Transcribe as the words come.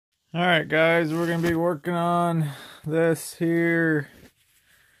Alright guys, we're going to be working on this here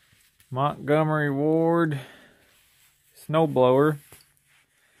Montgomery Ward snowblower.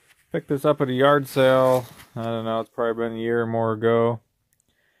 Picked this up at a yard sale. I don't know, it's probably been a year or more ago.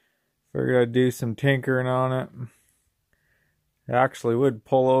 Figured I'd do some tinkering on it. It actually would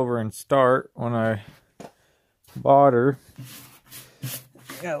pull over and start when I bought her.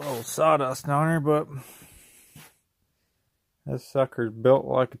 Got a little sawdust on her, but this sucker's built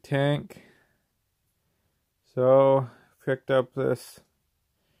like a tank. So, picked up this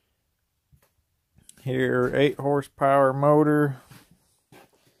here 8 horsepower motor.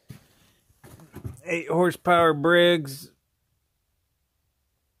 8 horsepower Briggs.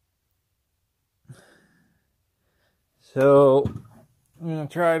 So, I'm going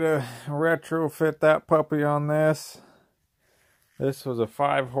to try to retrofit that puppy on this. This was a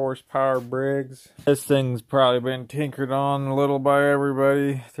 5 horsepower Briggs. This thing's probably been tinkered on a little by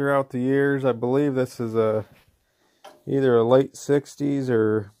everybody throughout the years. I believe this is either a late 60s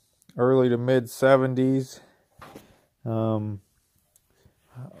or early to mid 70s.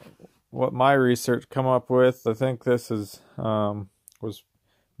 What my research come up with, I think this is was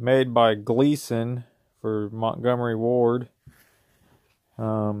made by Glison for Montgomery Ward.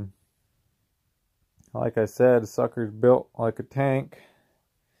 Like I said, sucker's built like a tank.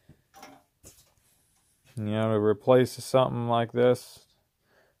 You know, to replace something like this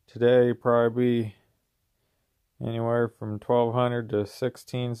today probably be anywhere from $1,200 to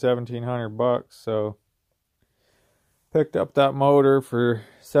 $1,700 bucks. So picked up that motor for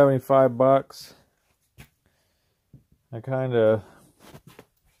 $75. I kind of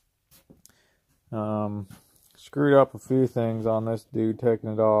screwed up a few things on this dude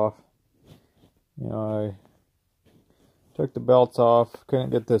taking it off. You know, I took the belts off, couldn't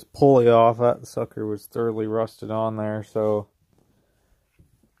get this pulley off. That sucker was thoroughly rusted on there. So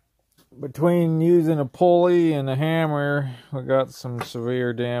between using a pulley and a hammer, we got some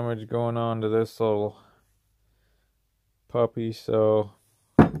severe damage going on to this little puppy. So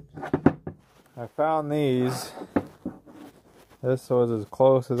I found these. This was as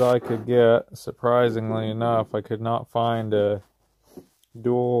close as I could get. Surprisingly enough, I could not find a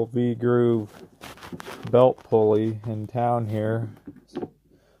dual V-groove belt pulley in town here. Of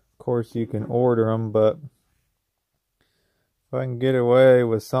course you can order them, but if I can get away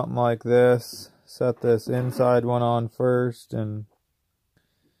with something like this, set this inside one on first and,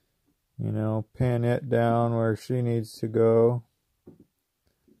 you know, pin it down where she needs to go.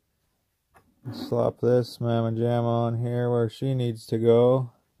 Slap this mamma jamma on here where she needs to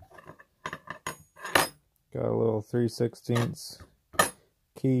go. Got a little 3/16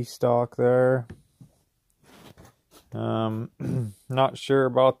 key stock there. Not sure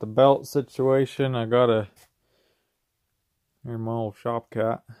about the belt situation. I got here's my old shop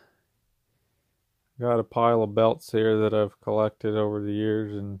cat. Got a pile of belts here that I've collected over the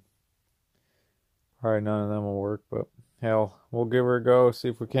years, and probably none of them will work, but hell, we'll give her a go, see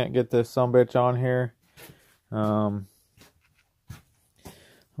if we can't get this sumbitch on here.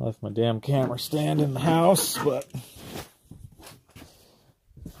 Left my damn camera stand in the house, but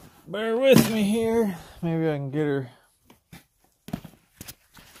bear with me here. Maybe I can get her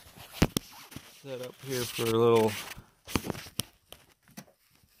set up here for a little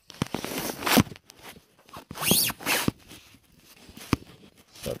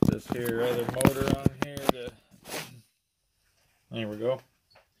set this here other motor on here to, there we go.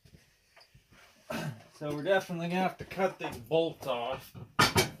 So we're definitely gonna have to cut these bolts off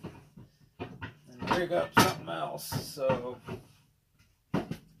and rig up something else. So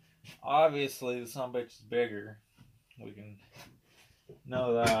obviously the sumbitch is bigger. We can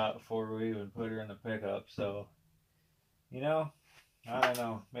know that before we even put her in the pickup. So, you know, I don't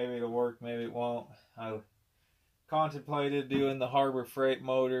know. Maybe it'll work, maybe it won't. I contemplated doing the Harbor Freight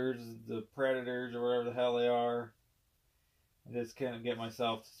motors, the Predators, or whatever the hell they are. I just couldn't get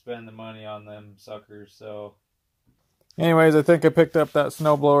myself to spend the money on them suckers. So anyways, I think I picked up that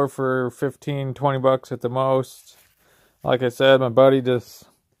snowblower for 15-20 bucks at the most. Like I said, my buddy just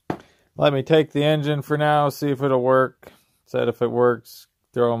let me take the engine for now, see if it'll work. Said if it works,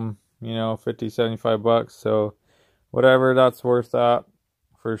 throw them, you know, 50-75 bucks. So whatever, that's worth that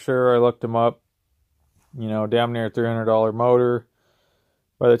for sure. I looked them up, you know, damn near $300 motor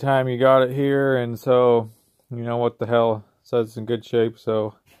by the time you got it here. And so, you know, what the hell, says it's in good shape.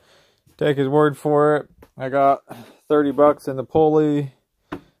 So take his word for it. I got 30 bucks in the pulley.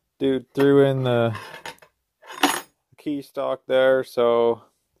 Dude threw in the key stock there, so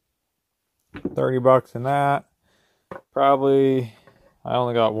 30 bucks in that. Probably, I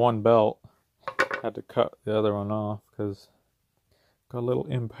only got one belt. Had to cut the other one off because got a little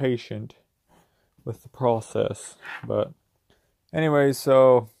impatient with the process. But anyways,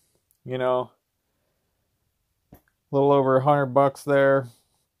 so, you know, a little over $100 there.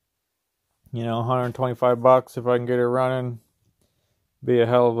 You know, 125 bucks if I can get it running. Should be a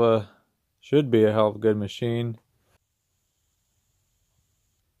hell of a good machine.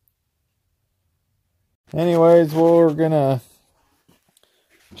 Anyways, well, we're gonna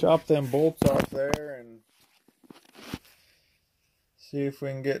chop them bolts off there and see if we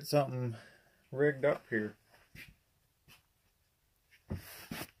can get something rigged up here.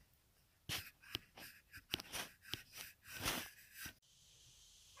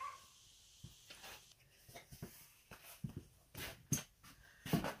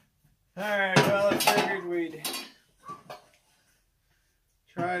 Alright, well, I figured we'd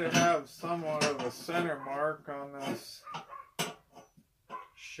try to have somewhat of a center mark on this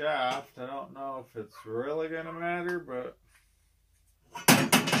shaft. I don't know if it's really going to matter, but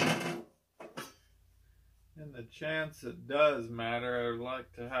in the chance it does matter, I would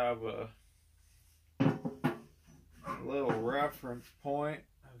like to have a little reference point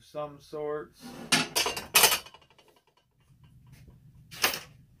of some sorts.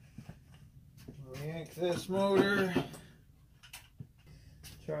 We'll yank this motor.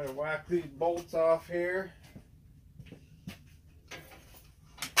 Try to whack these bolts off here.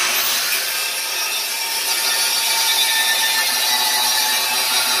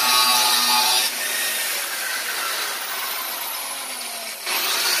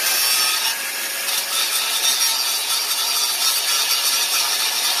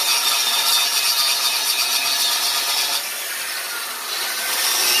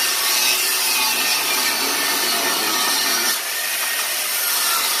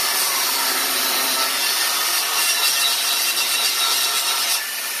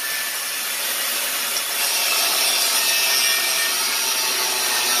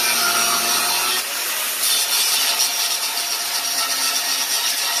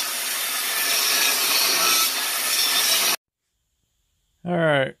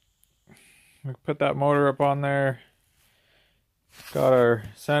 Alright, we put that motor up on there. Got our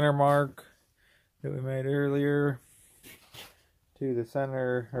center mark that we made earlier to the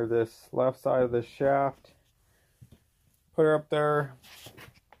center, or this left side of the shaft. Put her up there,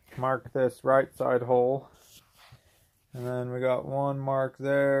 mark this right side hole, and then we got one mark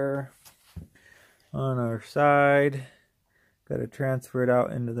there on our side. Got to transfer it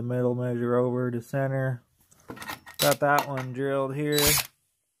out into the middle, measure over to center. Got that one drilled here.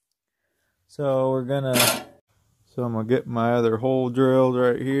 So I'm gonna get my other hole drilled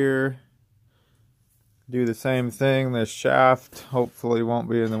right here. Do the same thing. This shaft hopefully won't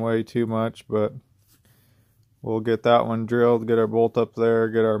be in the way too much, but we'll get that one drilled, get our bolt up there,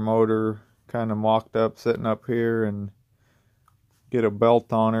 get our motor kind of mocked up, sitting up here, and get a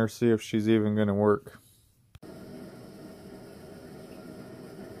belt on her, see if she's even gonna work.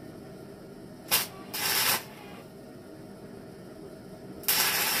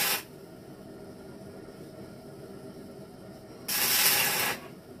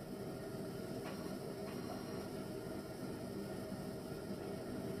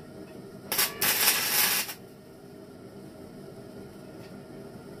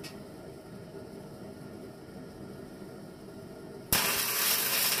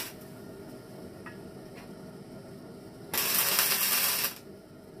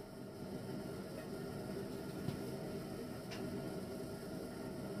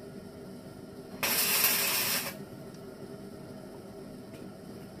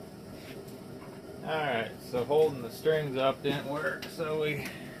 Alright, so holding the strings up didn't work, so we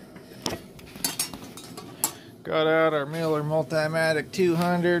got out our Miller Multimatic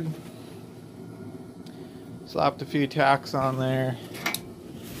 200, slapped a few tacks on there.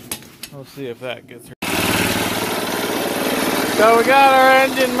 We'll see if that gets her. So we got our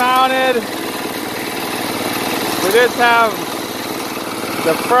engine mounted. We just have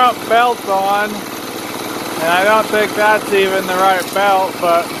the front belt on, and I don't think that's even the right belt,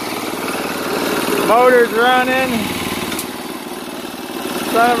 but motor's running.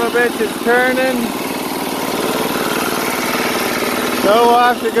 Son of a bitch is turning. So we'll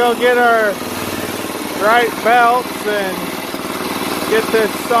have to go get our right belts and get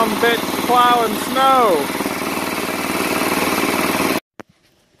this sumbitch plowing snow.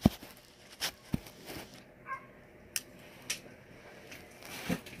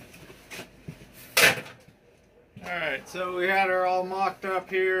 Alright, so we had her all mocked up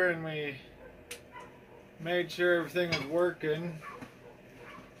here and we made sure everything was working.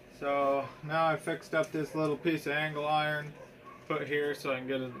 So now I fixed up this little piece of angle iron put here so I can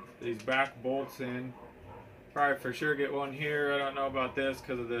get these back bolts in. probably for sure get one here. I don't know about this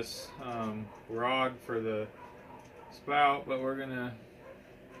because of this rod for the spout, but we're gonna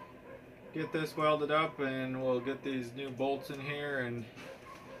get this welded up and we'll get these new bolts in here and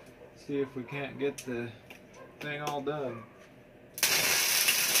see if we can't get the thing all done.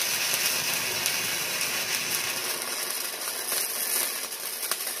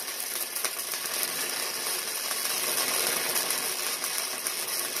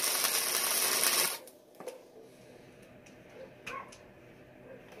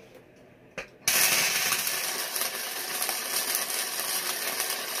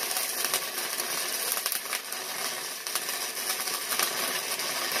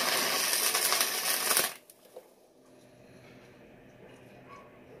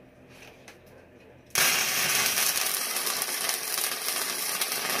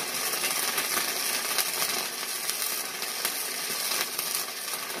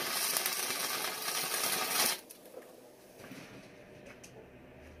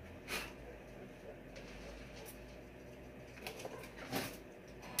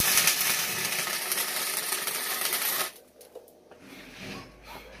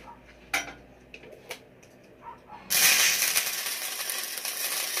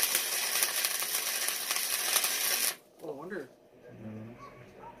 I wonder.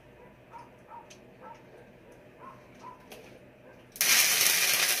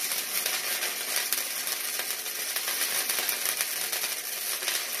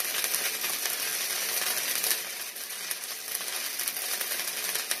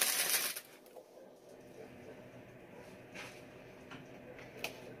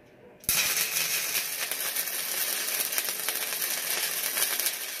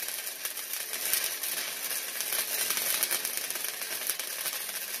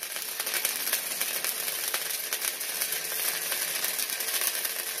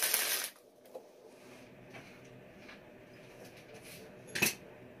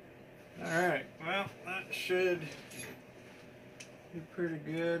 Alright, well, that should be pretty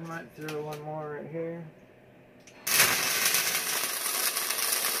good. Might throw one more right here.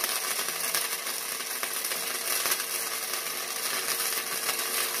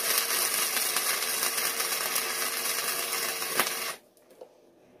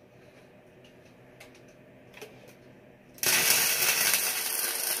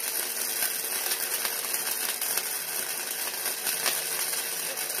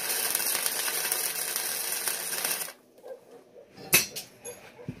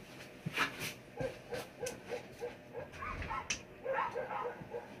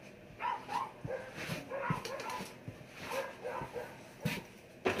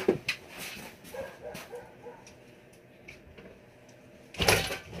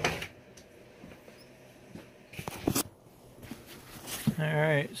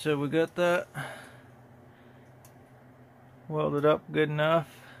 Alright, so we got that welded up good enough.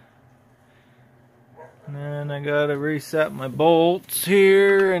 And then I gotta reset my bolts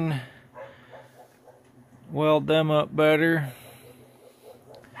here and weld them up better.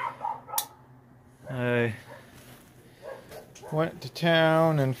 I went to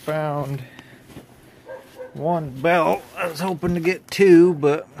town and found one belt. I was hoping to get two,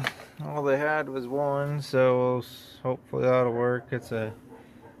 but all they had was one, so hopefully that'll work. It's a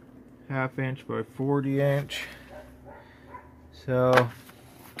 1/2 inch by 40 inch, so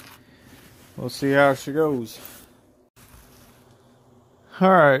we'll see how she goes.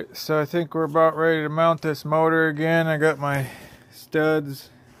 Alright, so I think we're about ready to mount this motor again. I got my studs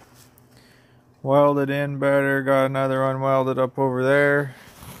welded in better, got another one welded up over there,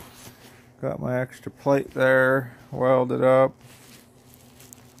 got my extra plate there welded up.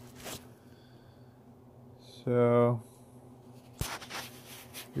 So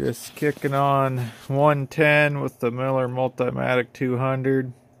just kicking on 110 with the Miller Multimatic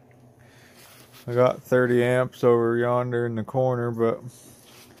 200. I got 30 amps over yonder in the corner, but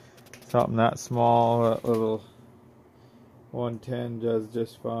something that small, that little 110 does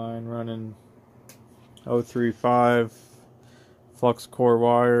just fine. Running 035 flux core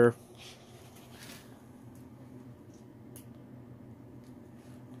wire.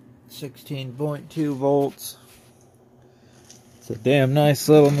 .2 volts. It's a damn nice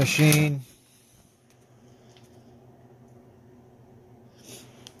little machine.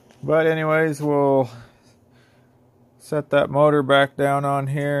 But anyways, we'll set that motor back down on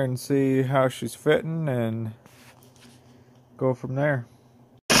here and see how she's fitting and go from there.